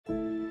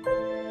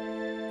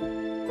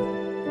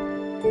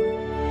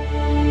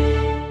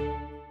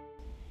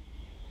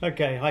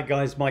Okay, hi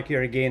guys, Mike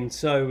here again.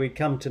 So we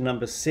come to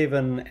number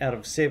 7 out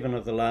of 7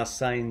 of the last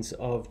sayings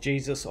of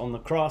Jesus on the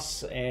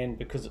cross, and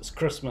because it's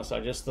Christmas, I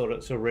just thought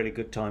it's a really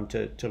good time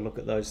to look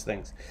at those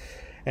things.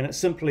 And it's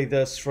simply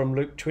this from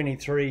Luke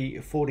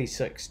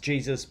 23:46.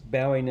 Jesus,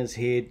 bowing his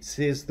head,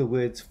 says the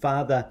words,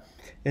 "Father,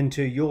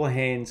 into your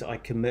hands I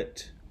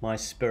commit my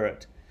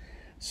spirit."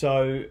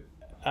 So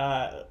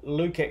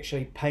Luke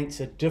actually paints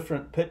a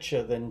different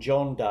picture than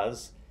John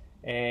does,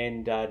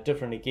 and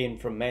different again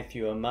from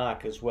Matthew and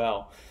Mark as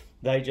well.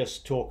 They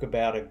just talk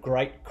about a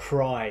great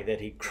cry that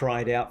he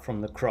cried out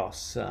from the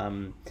cross,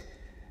 and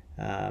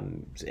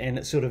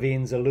it sort of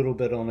ends a little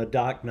bit on a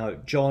dark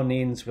note. John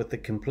ends with the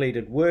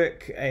completed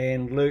work,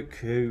 and Luke,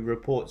 who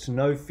reports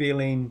no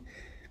feeling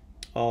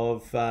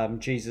of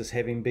Jesus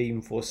having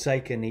been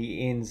forsaken,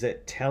 he ends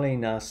it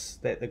telling us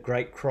that the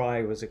great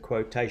cry was a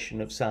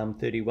quotation of Psalm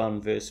 31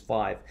 verse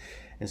 5.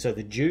 And so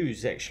the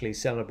Jews actually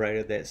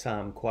celebrated that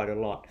psalm quite a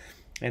lot.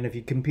 And if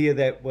you compare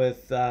that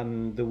with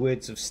the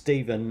words of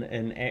Stephen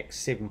in Acts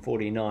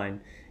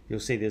 7:49, you'll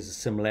see there's a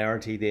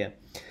similarity there.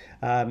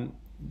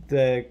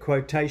 The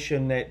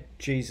quotation that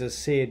Jesus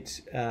said,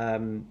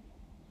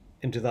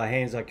 "Into thy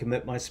hands I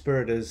commit my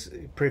spirit," is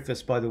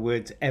prefaced by the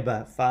words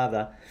Abba,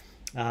 Father.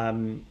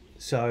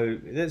 So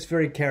that's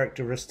very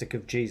characteristic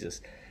of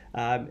Jesus.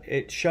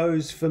 It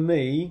shows for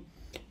me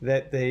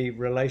that the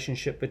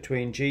relationship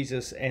between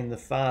Jesus and the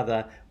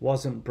Father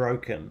wasn't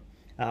broken.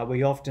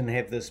 We often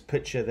have this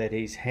picture that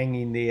he's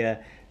hanging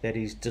there, that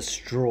he's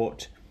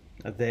distraught,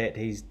 that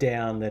he's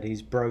down, that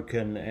he's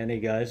broken, and he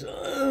goes,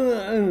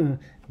 "Ugh."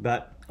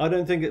 But I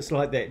don't think it's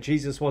like that.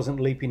 Jesus wasn't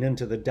leaping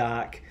into the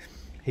dark.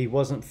 He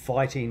wasn't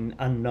fighting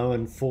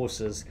unknown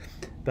forces,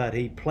 but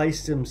he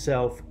placed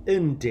himself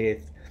in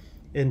death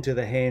into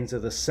the hands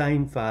of the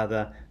same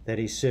Father that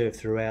he served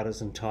throughout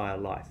his entire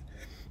life.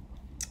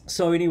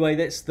 So anyway,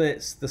 that's the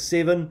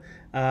 7.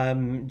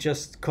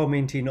 Just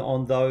commenting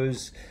on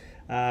those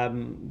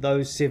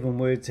 7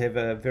 words have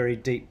a very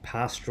deep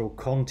pastoral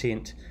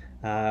content,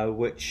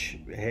 which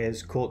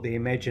has caught the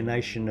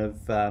imagination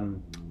of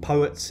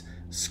poets,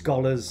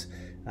 scholars,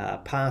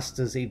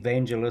 pastors,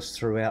 evangelists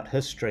throughout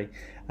history.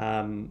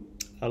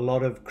 A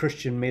lot of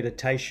Christian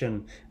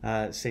meditation,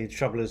 see, the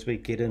trouble is we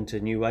get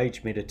into New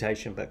Age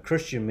meditation, but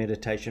Christian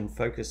meditation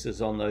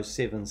focuses on those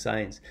 7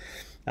 sayings.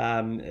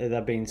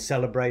 They've been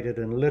celebrated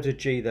in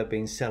liturgy, they've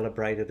been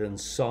celebrated in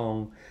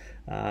song.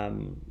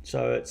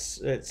 So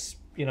it's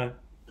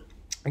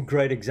a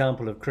great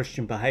example of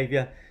Christian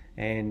behavior,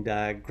 and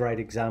a great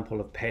example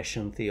of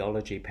passion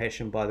theology.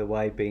 Passion, by the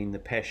way, being the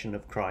passion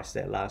of Christ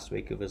that last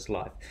week of his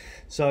life.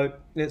 So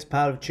that's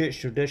part of church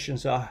tradition,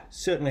 so I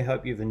certainly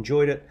hope you've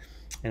enjoyed it.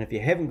 And if you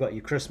haven't got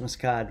your Christmas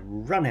card,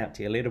 run out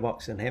to your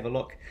letterbox and have a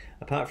look.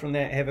 Apart from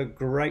that, have a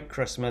great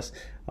Christmas.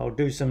 I'll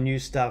do some new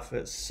stuff.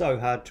 It's so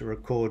hard to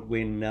record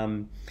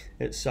when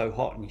it's so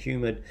hot and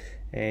humid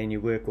and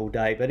you work all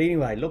day. But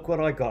anyway, look what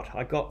I got.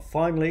 I got,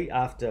 finally,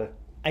 after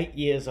 8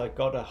 years, I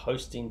got a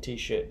hosting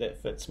t-shirt that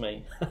fits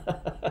me.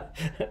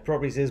 It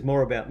probably says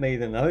more about me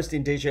than the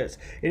hosting t-shirts.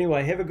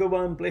 Anyway, have a good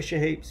one. Bless you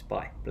heaps.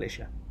 Bye. Bless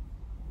you.